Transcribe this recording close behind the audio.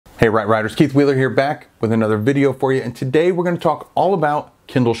Hey Right Riders, Keith Wheeler here, back with another video for you, and today we're going to talk all about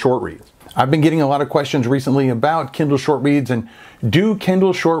Kindle short reads. I've been getting a lot of questions recently about Kindle short reads and do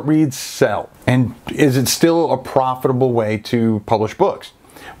Kindle short reads sell? And is it still a profitable way to publish books?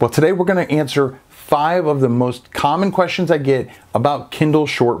 Well, today we're going to answer 5 of the most common questions I get about Kindle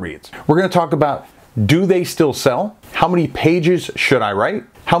short reads. We're going to talk about, do they still sell? How many pages should I write?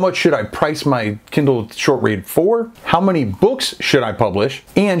 How much should I price my Kindle short read for? How many books should I publish?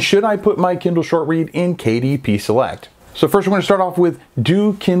 And should I put my Kindle short read in KDP Select? So first we're going to start off with,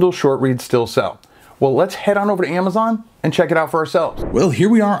 do Kindle short reads still sell? Well, let's head on over to Amazon and check it out for ourselves. Well, here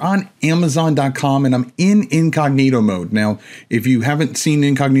we are on Amazon.com and I'm in incognito mode. Now, if you haven't seen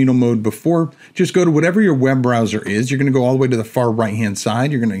incognito mode before, just go to whatever your web browser is. You're going to go all the way to the far right-hand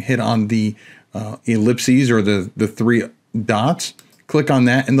side. You're going to hit on the ellipses or the 3 dots. Click on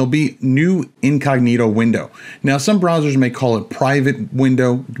that and there'll be new incognito window. Now, some browsers may call it private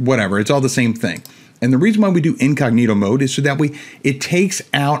window, whatever. It's all the same thing. And the reason why we do incognito mode is so that it takes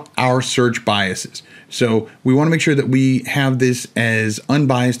out our search biases. So we want to make sure that we have this as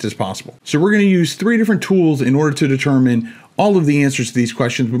unbiased as possible. So we're going to use 3 different tools in order to determine all of the answers to these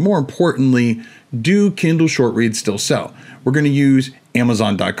questions, but more importantly, do Kindle short reads still sell? We're going to use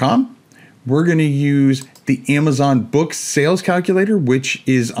Amazon.com. We're going to use the Amazon Book Sales Calculator, which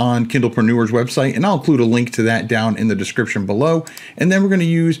is on Kindlepreneur's website, and I'll include a link to that down in the description below. And then we're going to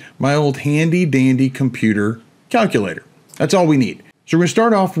use my old handy dandy computer calculator. That's all we need. So we're going to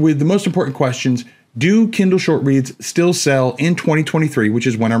start off with the most important questions. Do Kindle short reads still sell in 2023, which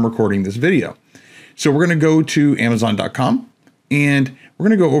is when I'm recording this video? So we're going to go to Amazon.com and we're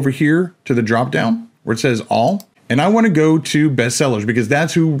going to go over here to the drop down where it says all. And I want to go to bestsellers because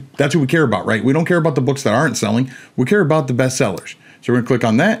that's who we care about, right? We don't care about the books that aren't selling. We care about the bestsellers. So we're going to click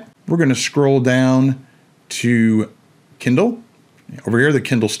on that. We're going to scroll down to Kindle, over here, the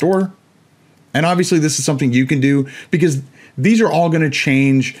Kindle store. And obviously this is something you can do because these are all going to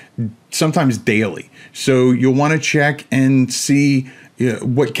change sometimes daily. So you'll want to check and see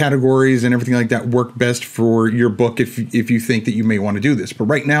what categories and everything like that work best for your book if you think that you may want to do this. But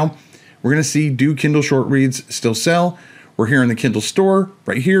right now, we're going to see, do Kindle short reads still sell? We're here in the Kindle store,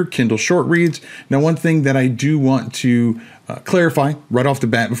 right here, Kindle short reads. Now, one thing that I do want to clarify right off the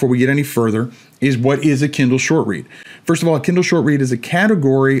bat before we get any further is, what is a Kindle short read? First of all, a Kindle short read is a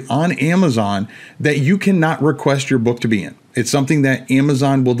category on Amazon that you cannot request your book to be in. It's something that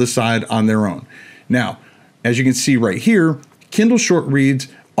Amazon will decide on their own. Now, as you can see right here, Kindle short reads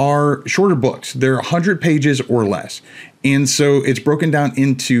are shorter books. They're 100 pages or less. And so it's broken down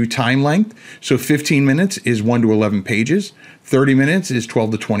into time length. So 15 minutes is 1 to 11 pages. 30 minutes is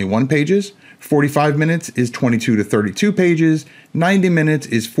 12 to 21 pages. 45 minutes is 22 to 32 pages. 90 minutes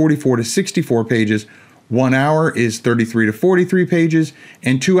is 44 to 64 pages. 1 hour is 33 to 43 pages.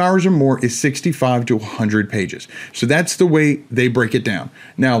 And 2 hours or more is 65 to 100 pages. So that's the way they break it down.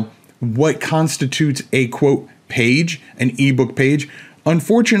 Now, what constitutes a quote page, an ebook page?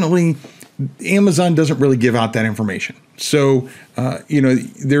 Unfortunately, Amazon doesn't really give out that information. So,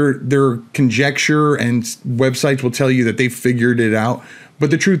 their conjecture and websites will tell you that they figured it out.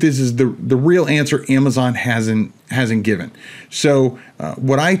 But the truth is the real answer Amazon hasn't given. So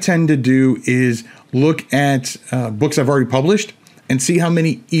what I tend to do is look at books I've already published and see how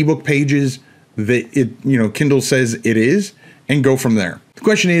many ebook pages that Kindle says it is, and go from there. The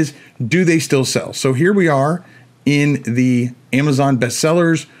question is, do they still sell? So here we are in the Amazon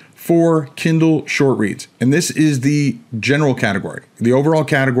bestsellers for Kindle short reads. And this is the general category, the overall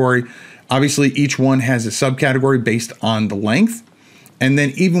category. Obviously, each one has a subcategory based on the length. And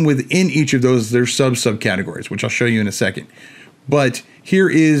then even within each of those, there's subcategories, which I'll show you in a second. But here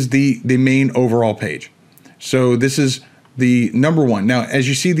is the main overall page. So this is the number 1. Now, as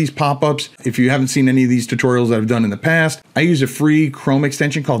you see these pop-ups, if you haven't seen any of these tutorials that I've done in the past, I use a free Chrome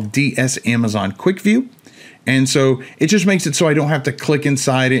extension called DS Amazon Quick View. And so it just makes it so I don't have to click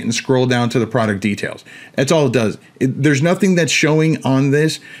inside it and scroll down to the product details. That's all it does. There's nothing that's showing on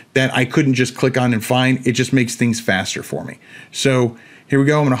this that I couldn't just click on and find. It just makes things faster for me. So here we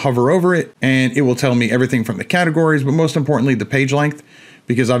go. I'm going to hover over it and it will tell me everything from the categories, but most importantly, the page length,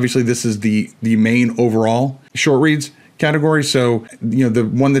 because obviously this is the main overall short reads category. So, the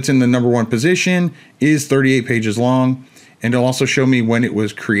one that's in the number 1 position is 38 pages long. And it'll also show me when it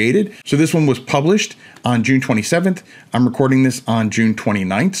was created. So this one was published on June 27th. I'm recording this on June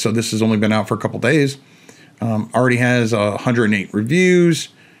 29th. So this has only been out for a couple days. Already has 108 reviews.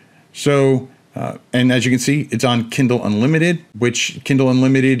 So, and as you can see, it's on Kindle Unlimited, which Kindle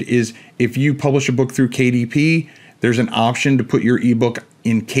Unlimited is, if you publish a book through KDP, there's an option to put your ebook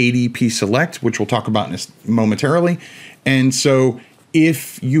in KDP Select, which we'll talk about momentarily. And so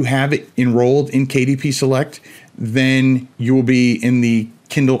if you have it enrolled in KDP Select, then you will be in the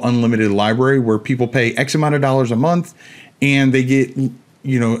Kindle Unlimited library, where people pay X amount of dollars a month and they get,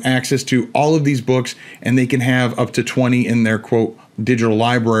 access to all of these books, and they can have up to 20 in their quote digital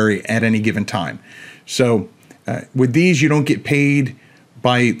library at any given time. So with these, you don't get paid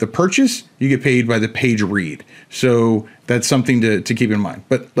by the purchase, you get paid by the page read. So that's something to keep in mind.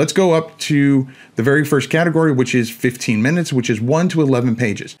 But let's go up to the very first category, which is 15 minutes, which is 1 to 11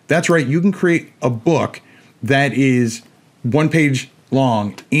 pages. That's right, you can create a book that is 1 page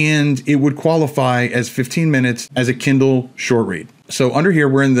long, and it would qualify as 15 minutes as a Kindle short read. So under here,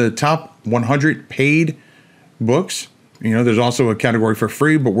 we're in the top 100 paid books. There's also a category for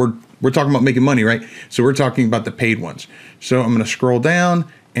free, but we're talking about making money, right? So we're talking about the paid ones. So I'm going to scroll down,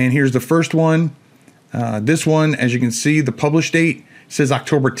 and here's the first one. This one, as you can see, the published date says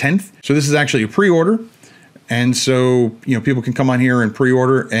October 10th. So this is actually a pre-order. And so, people can come on here and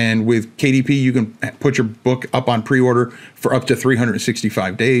pre-order, and with KDP, you can put your book up on pre-order for up to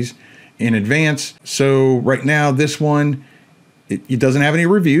 365 days in advance. So right now, this one, it doesn't have any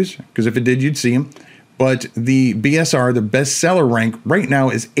reviews, because if it did, you'd see them. But the BSR, the bestseller rank right now,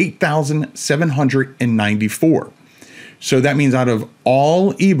 is 8,794. So that means out of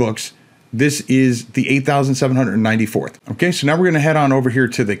all ebooks, this is the 8,794th. Okay, so now we're going to head on over here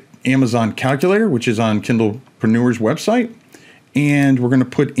to the Amazon calculator, which is on Kindlepreneur's website. And we're going to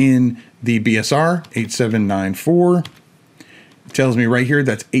put in the BSR, 8794. It tells me right here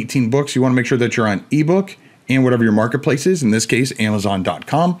that's 18 books. You want to make sure that you're on ebook and whatever your marketplace is, in this case,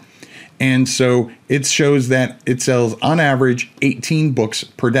 Amazon.com. And so it shows that it sells on average 18 books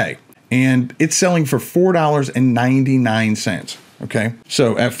per day. And it's selling for $4.99. Okay,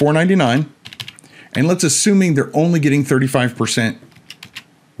 so at $4.99, and let's assuming they're only getting 35%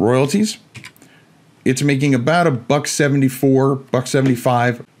 royalties, it's making about $1.74,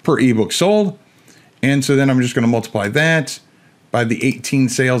 $1.75 per ebook sold. And so then I'm just going to multiply that by the 18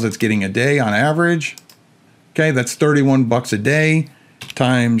 sales it's getting a day on average. Okay, that's 31 bucks a day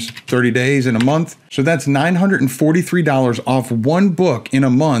times 30 days in a month. So that's $943 off one book in a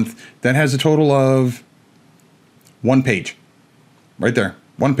month that has a total of 1 page. Right there,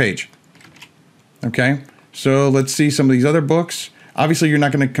 1 page. Okay, so let's see some of these other books. Obviously, you're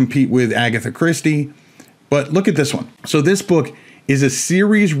not going to compete with Agatha Christie, but look at this one. So this book is a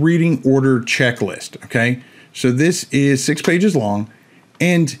series reading order checklist. Okay, so this is 6 pages long,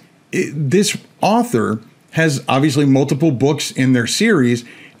 and this author has obviously multiple books in their series,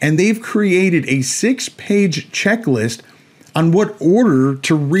 and they've created a 6-page checklist on what order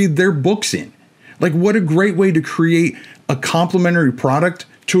to read their books in. Like, what a great way to create a complementary product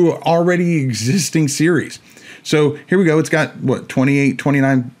to an already existing series. So here we go. It's got what, 28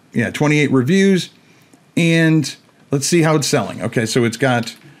 reviews, and let's see how it's selling. Okay, so it's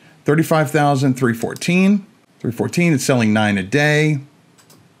got 35,314. It's selling 9 a day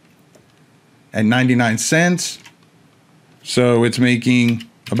at 99 cents. So it's making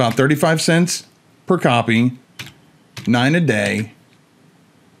about 35 cents per copy, 9 a day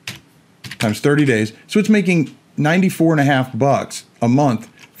times 30 days. So it's making 94.5 bucks a month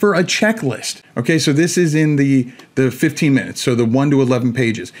for a checklist. Okay, so this is in the 15 minutes, so the 1 to 11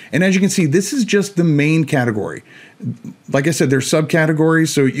 pages. And as you can see, this is just the main category. Like I said, there's subcategories,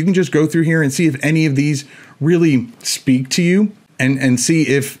 so you can just go through here and see if any of these really speak to you, and see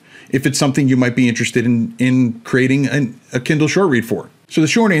if it's something you might be interested in creating a Kindle short read for. So the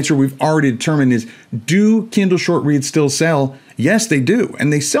short answer we've already determined is, do Kindle short reads still sell? Yes, they do,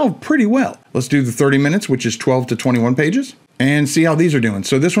 and they sell pretty well. Let's do the 30 minutes, which is 12 to 21 pages, and see how these are doing.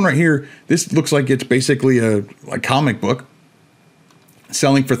 So this one right here, this looks like it's basically a comic book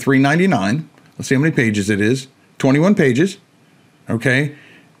selling for $3.99. Let's see how many pages it is. 21 pages. Okay.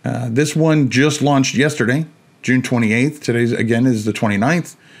 This one just launched yesterday, June 28th. Today's, again, is the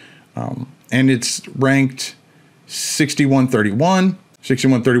 29th. And it's ranked 6131.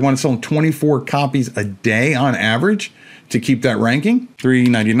 6131. It's selling 24 copies a day on average to keep that ranking.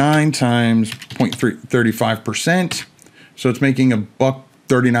 $3.99 times 0.35%. So it's making $1.39,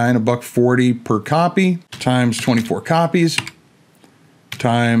 $1.40 per copy times 24 copies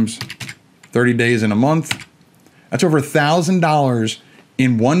times 30 days in a month. That's over $1,000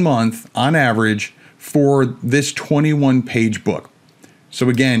 in 1 month on average for this 21-page book. So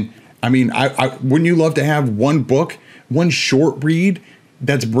again, I mean, I wouldn't you love to have one book, one short read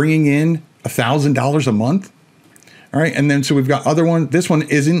that's bringing in $1,000 a month? All right, and then so we've got other one. This one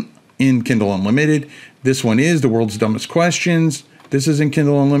isn't in Kindle Unlimited. This one is The World's Dumbest Questions. This is in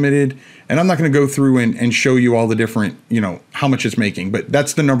Kindle Unlimited. And I'm not going to go through and show you all the different, how much it's making, but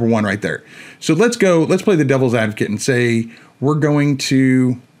that's the number one right there. So let's play the devil's advocate and say we're going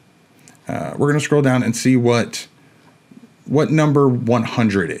to scroll down and see what number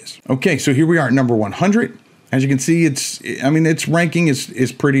 100 is. Okay, so here we are at number 100. As you can see, its ranking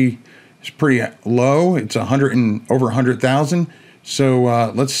is pretty low. It's over 100,000.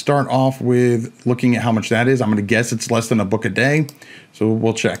 So let's start off with looking at how much that is. I'm going to guess it's less than a book a day. So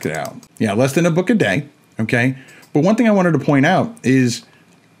we'll check it out. Yeah, less than a book a day. Okay. But one thing I wanted to point out is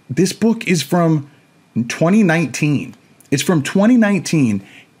this book is from 2019. It's from 2019,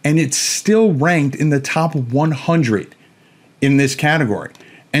 and it's still ranked in the top 100 in this category.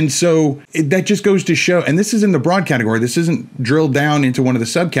 And so that just goes to show, and this is in the broad category. This isn't drilled down into one of the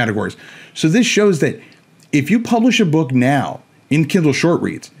subcategories. So this shows that if you publish a book now in Kindle short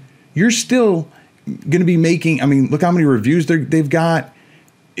reads, you're still going to be making, look how many reviews they've got.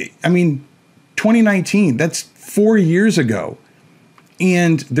 2019, that's 4 years ago.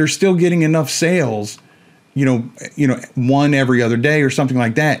 And they're still getting enough sales, one every other day or something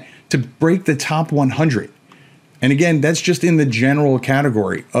like that to break the top 100. And again, that's just in the general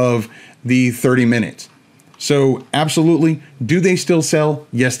category of the 30 minutes. So absolutely, do they still sell?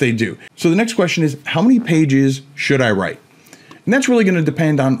 Yes, they do. So the next question is, how many pages should I write? And that's really going to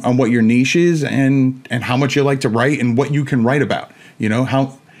depend on what your niche is and how much you like to write and what you can write about.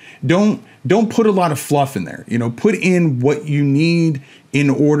 Don't put a lot of fluff in there. Put in what you need in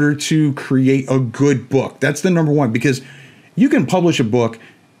order to create a good book. That's the number one, because you can publish a book,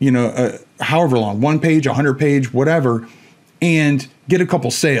 however long, 1 page, 100 page, whatever, and get a couple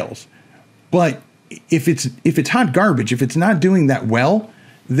sales. But if it's hot garbage, if it's not doing that well,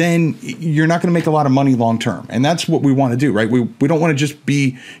 then you're not going to make a lot of money long term. And that's what we want to do, right? We don't want to just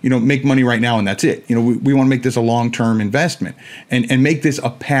be, make money right now and that's it. We want to make this a long-term investment and make this a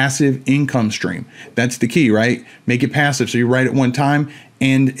passive income stream. That's the key, right? Make it passive. So you write it one time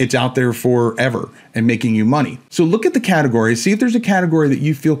and it's out there forever and making you money. So look at the categories, see if there's a category that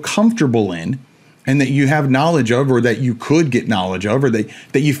you feel comfortable in and that you have knowledge of, or that you could get knowledge of, or that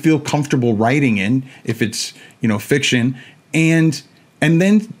you feel comfortable writing in, if it's, fiction, and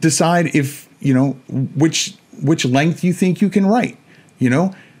then decide if, which length you think you can write,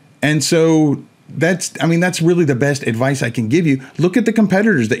 And so that's really the best advice I can give you. Look at the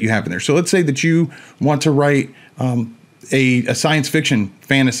competitors that you have in there. So let's say that you want to write a science fiction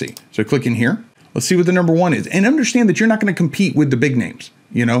fantasy. So click in here. Let's see what the number one is. And understand that you're not going to compete with the big names,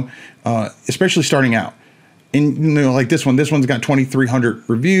 especially starting out. And like this one's got 2,300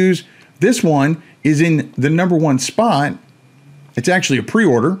 reviews. This one is in the number one spot. It's actually a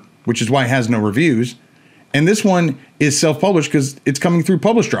pre-order, which is why it has no reviews. And this one is self-published because it's coming through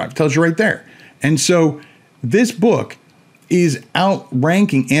Publish Drive. It tells you right there. And so this book is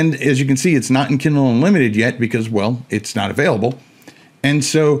outranking. And as you can see, it's not in Kindle Unlimited yet because, well, it's not available. And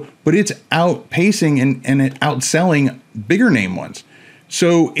so, but it's outpacing and outselling bigger name ones.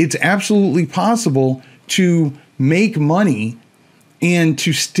 So it's absolutely possible to make money and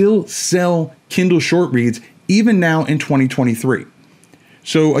to still sell Kindle short reads even now in 2023.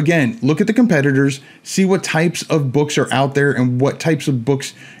 So again, look at the competitors, see what types of books are out there and what types of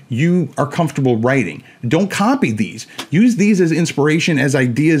books you are comfortable writing. Don't copy these. Use these as inspiration, as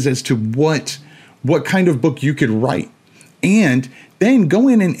ideas as to what kind of book you could write. And then go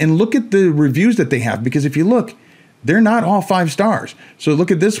in and look at the reviews that they have, because if you look, they're not all 5 stars. So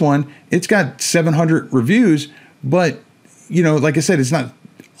look at this one. It's got 700 reviews, but like I said, it's not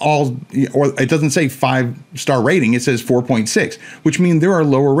all, or it doesn't say 5-star rating, it says 4.6, which means there are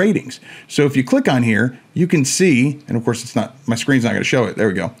lower ratings. So if you click on here, you can see, and of course it's not, my screen's not going to show it. There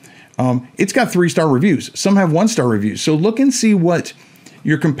we go. It's got 3-star reviews. Some have 1-star reviews. So look and see what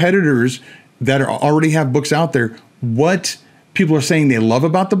your competitors that already have books out there, what people are saying they love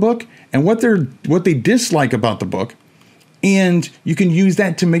about the book and what they dislike about the book. And you can use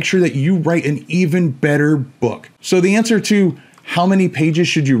that to make sure that you write an even better book. So the answer to how many pages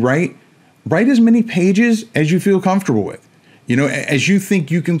should you write? Write as many pages as you feel comfortable with. As you think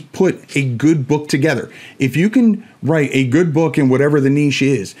you can put a good book together. If you can write a good book in whatever the niche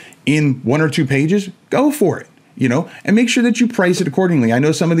is in 1 or 2 pages, go for it. And make sure that you price it accordingly. I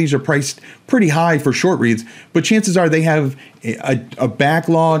know some of these are priced pretty high for short reads, but chances are they have a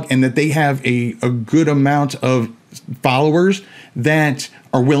backlog and that they have a good amount of followers that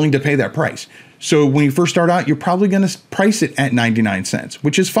are willing to pay that price. So when you first start out, you're probably going to price it at 99 cents,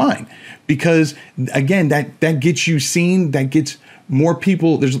 which is fine, because again, that gets you seen, that gets more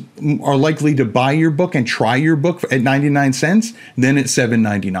people are likely to buy your book and try your book at 99 cents than at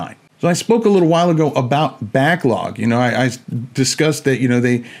 $7.99. So I spoke a little while ago about backlog. I discussed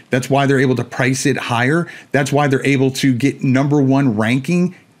that, that's why they're able to price it higher. That's why they're able to get number 1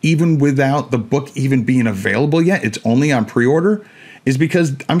 ranking even without the book even being available yet, it's only on pre-order, is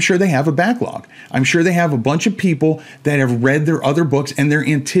because I'm sure they have a backlog. I'm sure they have a bunch of people that have read their other books and they're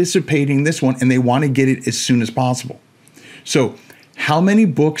anticipating this one and they want to get it as soon as possible. So how many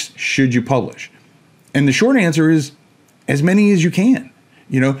books should you publish? And the short answer is as many as you can.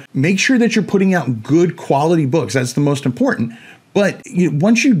 Make sure that you're putting out good quality books. That's the most important. But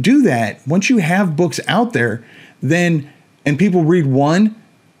once you do that, once you have books out there, and people read one,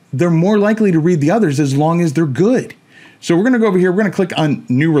 they're more likely to read the others as long as they're good. So we're going to go over here. We're going to click on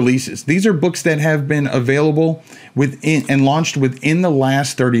new releases. These are books that have been available within and launched within the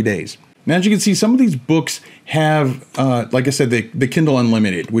last 30 days. Now, as you can see, some of these books have, like I said, the Kindle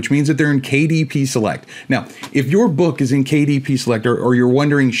Unlimited, which means that they're in KDP Select. Now, if your book is in KDP Select, or you're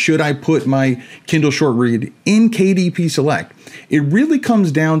wondering, should I put my Kindle short read in KDP Select? It really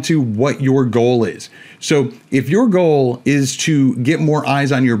comes down to what your goal is. So if your goal is to get more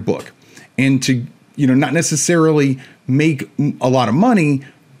eyes on your book and to, not necessarily make a lot of money,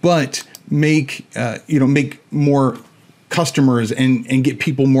 but make more customers and get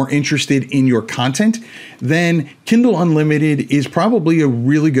people more interested in your content, then Kindle Unlimited is probably a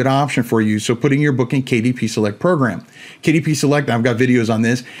really good option for you. So putting your book in KDP Select program. KDP Select, I've got videos on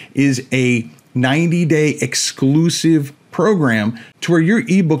this, is a 90-day exclusive program to where your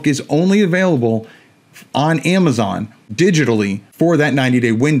ebook is only available on Amazon digitally for that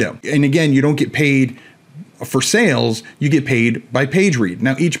 90-day window. And again, you don't get paid for sales, you get paid by page read.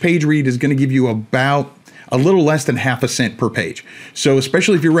 Now, each page read is going to give you about a little less than half a cent per page. So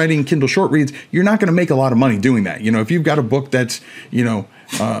especially if you're writing Kindle short reads, you're not going to make a lot of money doing that. If you've got a book that's,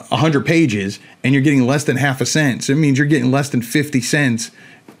 100 pages and you're getting less than half a cent, so it means you're getting less than 50 cents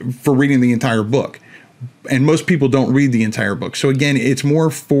for reading the entire book. And most people don't read the entire book. So again, it's more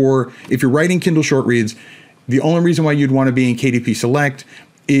for, if you're writing Kindle short reads, the only reason why you'd want to be in KDP Select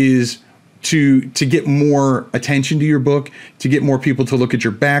is to get more attention to your book, to get more people to look at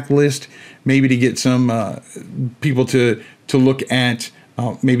your backlist, maybe to get some people to look at,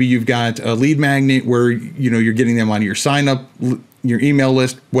 maybe you've got a lead magnet where you're getting them on your sign up, your email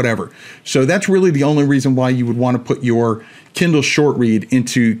list, whatever. So that's really the only reason why you would want to put your Kindle short read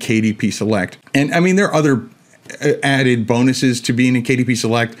into KDP Select. And I mean, there are other added bonuses to being in KDP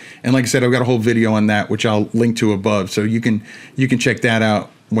Select. And like I said, I've got a whole video on that, which I'll link to above. So you can check that out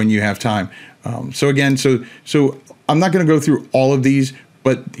when you have time. So again, so I'm not going to go through all of these,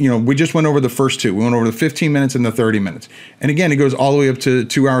 but we just went over the first two. We went over the 15 minutes and the 30 minutes. And again, it goes all the way up to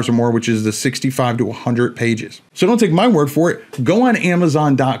 2 hours or more, which is the 65 to 100 pages. So don't take my word for it. Go on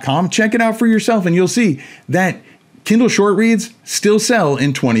Amazon.com, check it out for yourself, and you'll see that Kindle short reads still sell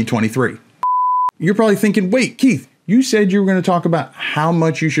in 2023. You're probably thinking, wait, Keith, you said you were going to talk about how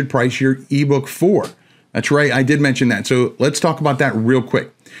much you should price your ebook for. That's right, I did mention that. So let's talk about that real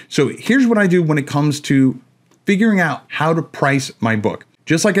quick. So here's what I do when it comes to figuring out how to price my book.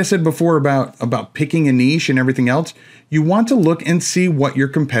 Just like I said before about picking a niche and everything else, you want to look and see what your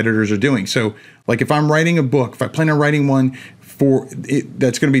competitors are doing. So like if I'm writing a book, if I plan on writing one for it,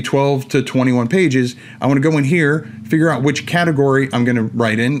 that's going to be 12 to 21 pages, I want to go in here, figure out which category I'm going to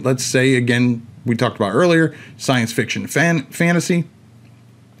write in. Let's say, again, we talked about earlier, science fiction, fantasy.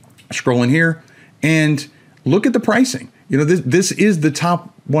 Scroll in here and look at the pricing. This is the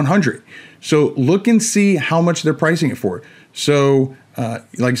top 100. So look and see how much they're pricing it for. So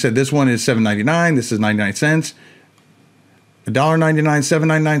like I said, this one is $7.99. This is 99 cents, $1.99,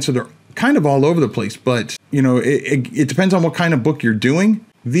 $7.99. So they're kind of all over the place, but it depends on what kind of book you're doing.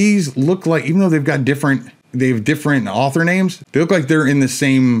 These look like, even though they have different author names, they look like they're in the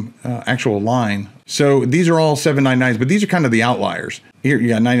same actual line. So these are all $7.99s, but these are kind of the outliers. Here you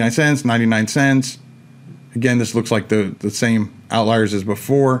got 99 cents, 99 cents. Again, this looks like the same outliers as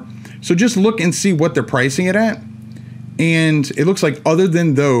before. So just look and see what they're pricing it at. And it looks like other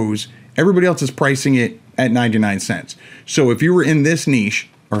than those, everybody else is pricing it at 99 cents. So if you were in this niche,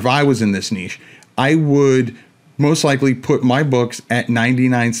 or if I was in this niche, I would most likely put my books at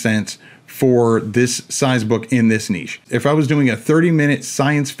 99 cents for this size book in this niche. If I was doing a 30-minute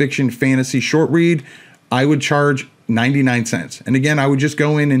science fiction fantasy short read, I would charge 99 cents. And again, I would just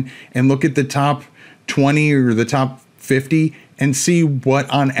go in and look at the top 20 or the top 50 and see what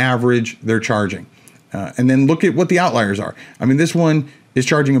on average they're charging. And then look at what the outliers are. I mean, this one is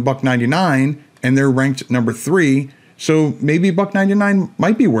charging $1.99 and they're ranked number 3. So maybe $1.99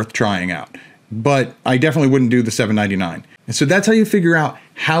 might be worth trying out, but I definitely wouldn't do the $7.99. And so that's how you figure out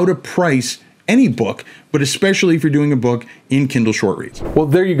how to price any book, but especially if you're doing a book in Kindle short reads. Well,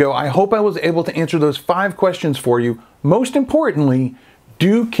 there you go. I hope I was able to answer those 5 questions for you. Most importantly,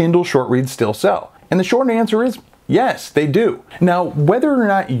 do Kindle short reads still sell? And the short answer is Yes, they do. Now, whether or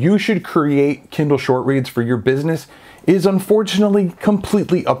not you should create Kindle short reads for your business is unfortunately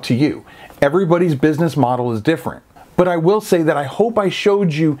completely up to you. Everybody's business model is different. But I will say that I hope I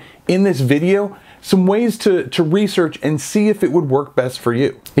showed you in this video some ways to research and see if it would work best for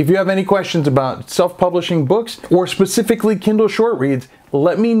you. If you have any questions about self-publishing books or specifically Kindle short reads,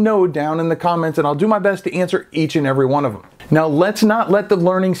 let me know down in the comments and I'll do my best to answer each and every one of them. Now, let's not let the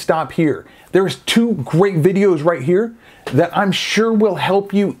learning stop here. There's 2 great videos right here that I'm sure will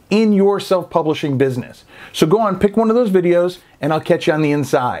help you in your self-publishing business. So go on, pick one of those videos and I'll catch you on the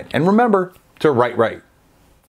inside. And remember to write right.